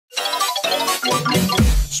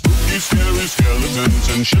Spooky, scary skeletons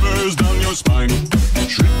and shivers down your spine.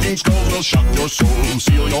 Shrieking skulls will shock your soul,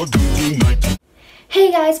 seal your doom tonight.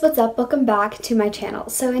 Hey guys, what's up? Welcome back to my channel.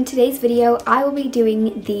 So in today's video, I will be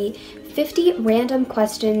doing the 50 random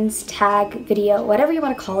questions tag video, whatever you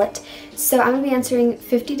want to call it. So I'm going to be answering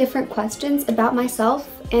 50 different questions about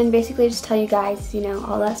myself and basically just tell you guys, you know,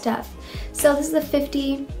 all that stuff. So this is the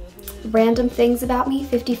 50 random things about me,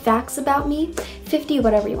 50 facts about me, 50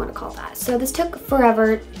 whatever you want to call that. So this took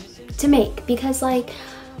forever to make because like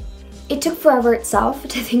it took forever itself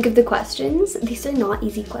to think of the questions. These are not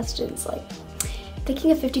easy questions. Like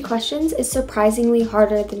thinking of 50 questions is surprisingly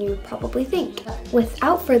harder than you would probably think.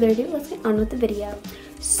 Without further ado, let's get on with the video.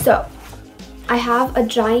 So I have a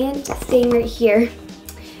giant thing right here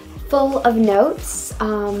full of notes.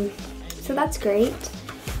 So that's great.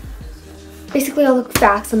 Basically all the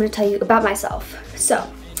facts I'm going to tell you about myself. So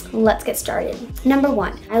let's get started. Number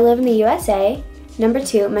 1, I live in the USA. Number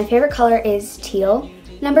 2, my favorite color is teal.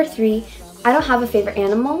 Number 3, I don't have a favorite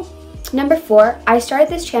animal. Number 4, I started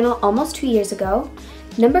this channel almost 2 years ago.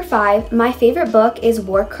 Number 5, my favorite book is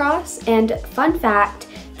Warcross, and fun fact,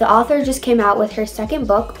 the author just came out with her second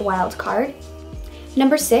book, Wild Card.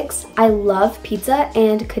 Number 6, I love pizza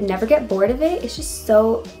and could never get bored of it. It's just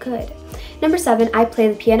so good. Number 7, I play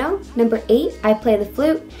the piano. Number 8, I play the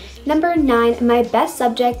flute. Number 9, my best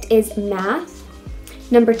subject is math.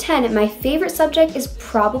 Number 10, my favorite subject is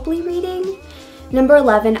probably reading. Number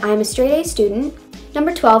 11, I'm a straight A student.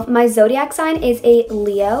 Number 12, my zodiac sign is a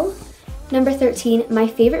Leo. Number 13, my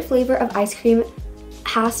favorite flavor of ice cream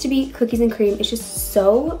has to be cookies and cream. It's just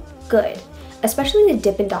so good, especially the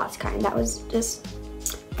Dippin' Dots kind. That was just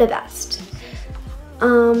the best.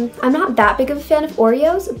 I'm not that big of a fan of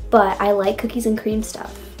Oreos, but I like cookies and cream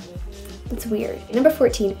stuff. It's weird. Number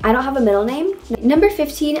 14, I don't have a middle name. Number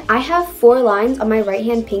 15, I have 4 lines on my right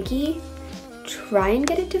hand pinky. Try and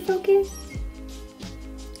get it to focus.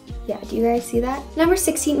 Yeah, do you guys see that? Number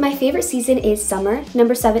 16, my favorite season is summer.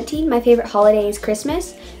 Number 17, my favorite holiday is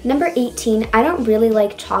Christmas. Number 18, I don't really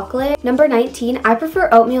like chocolate. Number 19, I prefer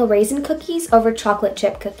oatmeal raisin cookies over chocolate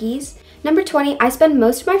chip cookies. Number 20, I spend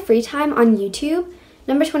most of my free time on YouTube.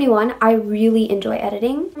 Number 21, I really enjoy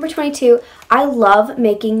editing. Number 22, I love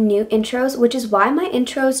making new intros, which is why my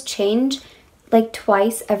intros change like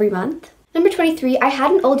twice every month. Number 23, I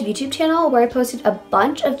had an old YouTube channel where I posted a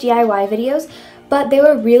bunch of DIY videos, but they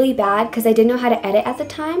were really bad because I didn't know how to edit at the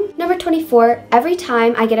time. Number 24, every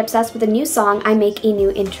time I get obsessed with a new song, I make a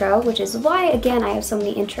new intro, which is why, again, I have so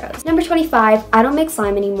many intros. Number 25, I don't make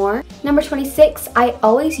slime anymore. Number 26, I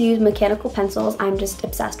always use mechanical pencils. I'm just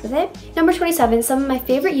obsessed with it. Number 27, some of my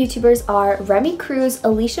favorite YouTubers are Remy Cruz,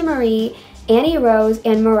 Alicia Marie, Annie Rose,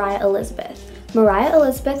 and Mariah Elizabeth. Mariah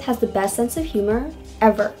Elizabeth has the best sense of humor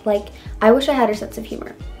ever. Like, I wish I had her sense of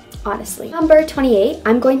humor. Honestly. Number 28,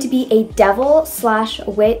 I'm going to be a devil slash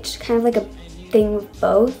witch, kind of like a thing of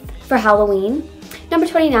both, for Halloween. Number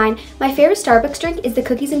 29, my favorite Starbucks drink is the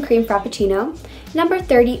cookies and cream frappuccino. Number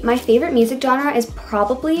 30, my favorite music genre is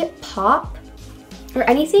probably pop or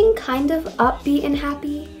anything kind of upbeat and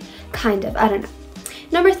happy. Kind of, I don't know.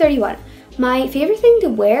 Number 31, my favorite thing to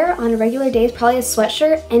wear on a regular day is probably a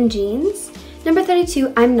sweatshirt and jeans. Number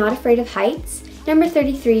 32, I'm not afraid of heights. Number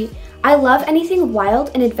 33, I love anything wild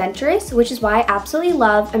and adventurous, which is why I absolutely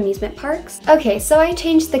love amusement parks. Okay, so I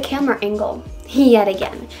changed the camera angle yet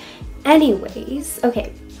again. Anyways,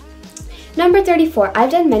 okay. Number 34, I've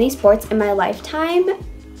done many sports in my lifetime.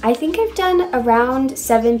 I think I've done around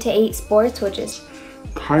 7 to 8 sports, which is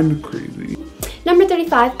kind of crazy. Number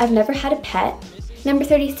 35, I've never had a pet. Number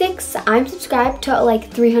 36, I'm subscribed to like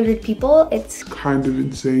 300 people. It's kind of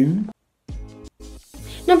insane.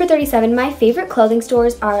 Number 37, my favorite clothing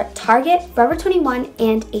stores are Target, Forever 21,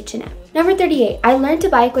 and H&M. Number 38, I learned to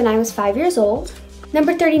bike when I was 5 years old.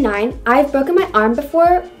 Number 39, I've broken my arm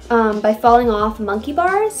before by falling off monkey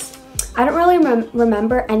bars. I don't really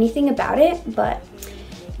remember anything about it, but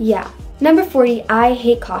yeah. Number 40, I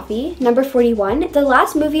hate coffee. Number 41, the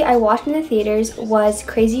last movie I watched in the theaters was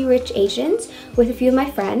Crazy Rich Asians with a few of my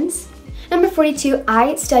friends. Number 42,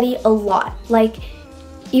 I study a lot. Like,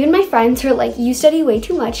 even my friends are like, you study way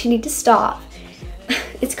too much, you need to stop.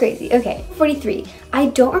 It's crazy. Okay, 43. I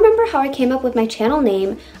don't remember how I came up with my channel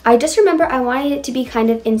name. I just remember I wanted it to be kind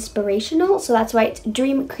of inspirational, so that's why it's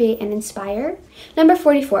Dream, Create, and Inspire. Number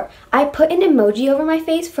 44. I put an emoji over my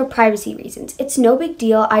face for privacy reasons. It's no big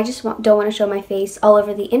deal. I just don't want to show my face all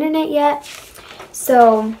over the internet yet.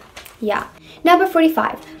 So, yeah. Number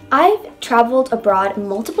 45. I've traveled abroad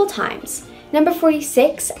multiple times. Number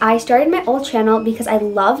 46, I started my old channel because I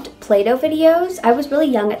loved Play-Doh videos. I was really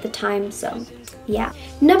young at the time, so yeah.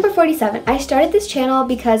 Number 47, I started this channel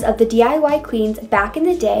because of the DIY queens back in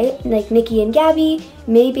the day, like Nikki and Gabby,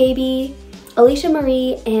 May Baby, Alicia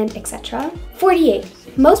Marie, and etc.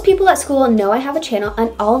 48, most people at school know I have a channel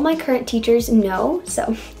and all of my current teachers know,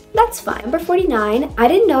 so that's fine. Number 49, I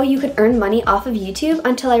didn't know you could earn money off of YouTube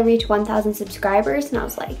until I reached 1,000 subscribers, and I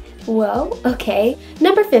was like, whoa, okay.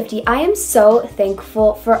 Number 50, I am so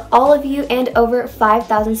thankful for all of you and over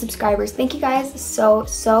 5,000 subscribers. Thank you guys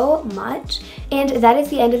so much. And that is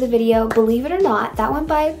the end of the video. Believe it or not, that went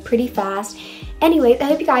by pretty fast. Anyways, I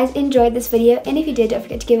hope you guys enjoyed this video, and if you did, don't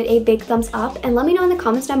forget to give it a big thumbs up, and let me know in the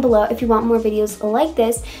comments down below if you want more videos like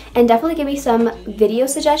this, and definitely give me some video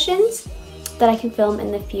suggestions that I can film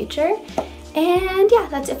in the future. And yeah,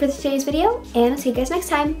 that's it for today's video, and I'll see you guys next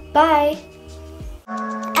time. Bye!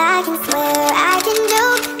 I can swear, I can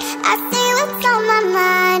joke, I say what's on my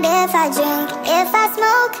mind. If I drink, if I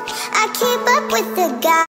smoke, I keep up with the guy.